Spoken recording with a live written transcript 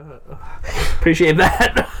Appreciate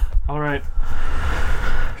that. All right.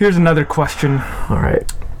 Here's another question. All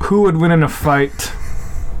right. Who would win in a fight?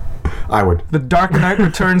 I would. The Dark Knight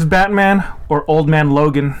Returns Batman or Old Man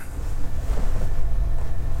Logan?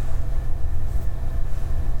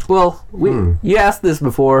 Well, you asked this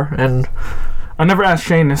before, and I never asked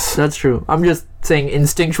Shane this. that's true. I'm just saying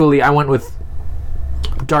instinctually I went with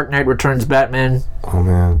Dark Knight Returns Batman, Oh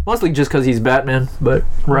man. mostly just because he's Batman. But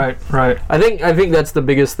Right. I think that's the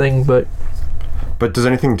biggest thing. But But does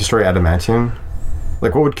anything destroy adamantium?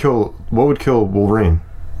 Like what would kill Wolverine?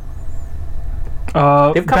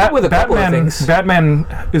 They've come up with a couple of things. Batman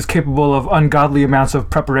is capable of ungodly amounts of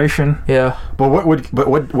preparation. yeah, But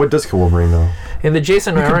what does kill Wolverine though? in the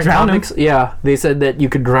Jason could Aaron drown him. comics, yeah, they said that you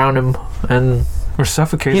could drown him, and Or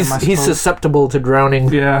suffocate him, I he's suppose. susceptible to drowning.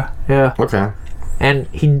 Yeah. Yeah, Okay. and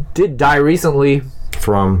he did die recently.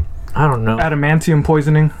 From I don't know. Adamantium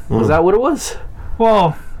poisoning. Was that what it was?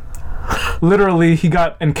 Well, literally, he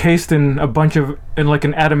got encased in an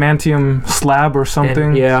adamantium slab or something.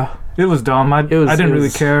 And, yeah, It was dumb. I didn't really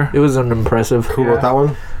care. It was unimpressive. who Yeah. wrote that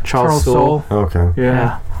one? Charles Soule. Okay.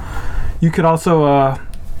 Yeah. You could also,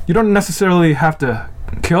 you don't necessarily have to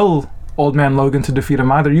kill Old Man Logan to defeat him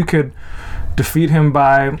either. You could defeat him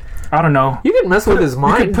by, I don't know. You can mess with his You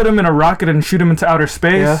mind. could put him in a rocket and shoot him into outer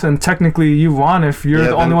space, Yeah. and technically you won if you're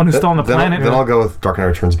the only one who's still on the planet. Then I'll go with Dark Knight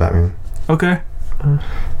Returns Batman. Okay.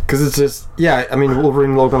 Because it's just, yeah, I mean,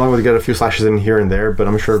 Wolverine and Logan would get a few slashes in here and there, but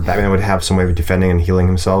I'm sure Batman would have some way of defending and healing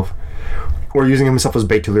himself. Or using himself as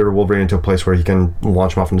bait to lure Wolverine into a place where he can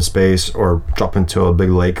launch him off into space or drop into a big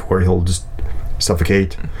lake where he'll just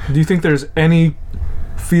suffocate. Do you think there's any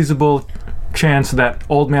feasible chance that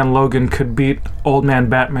Old Man Logan could beat Old Man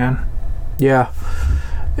Batman? Yeah.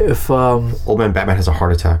 If Old Man Batman has a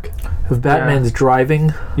heart attack. Batman's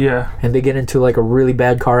driving Yeah. and they get into like a really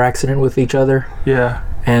bad car accident with each other, Yeah.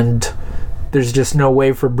 and there's just no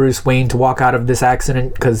way for Bruce Wayne to walk out of this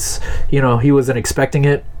accident because he wasn't expecting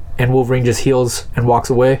it, and Wolverine just heals and walks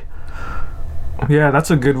away. Yeah,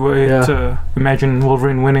 that's a good way Yeah. to imagine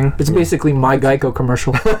Wolverine winning. It's basically my Geico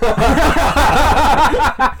commercial.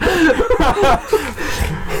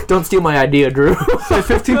 Don't steal my idea, Drew. Say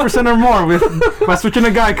 15% or more by switching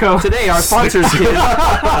to Geico. Today our sponsors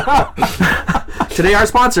Today our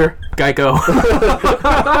sponsor, Geico.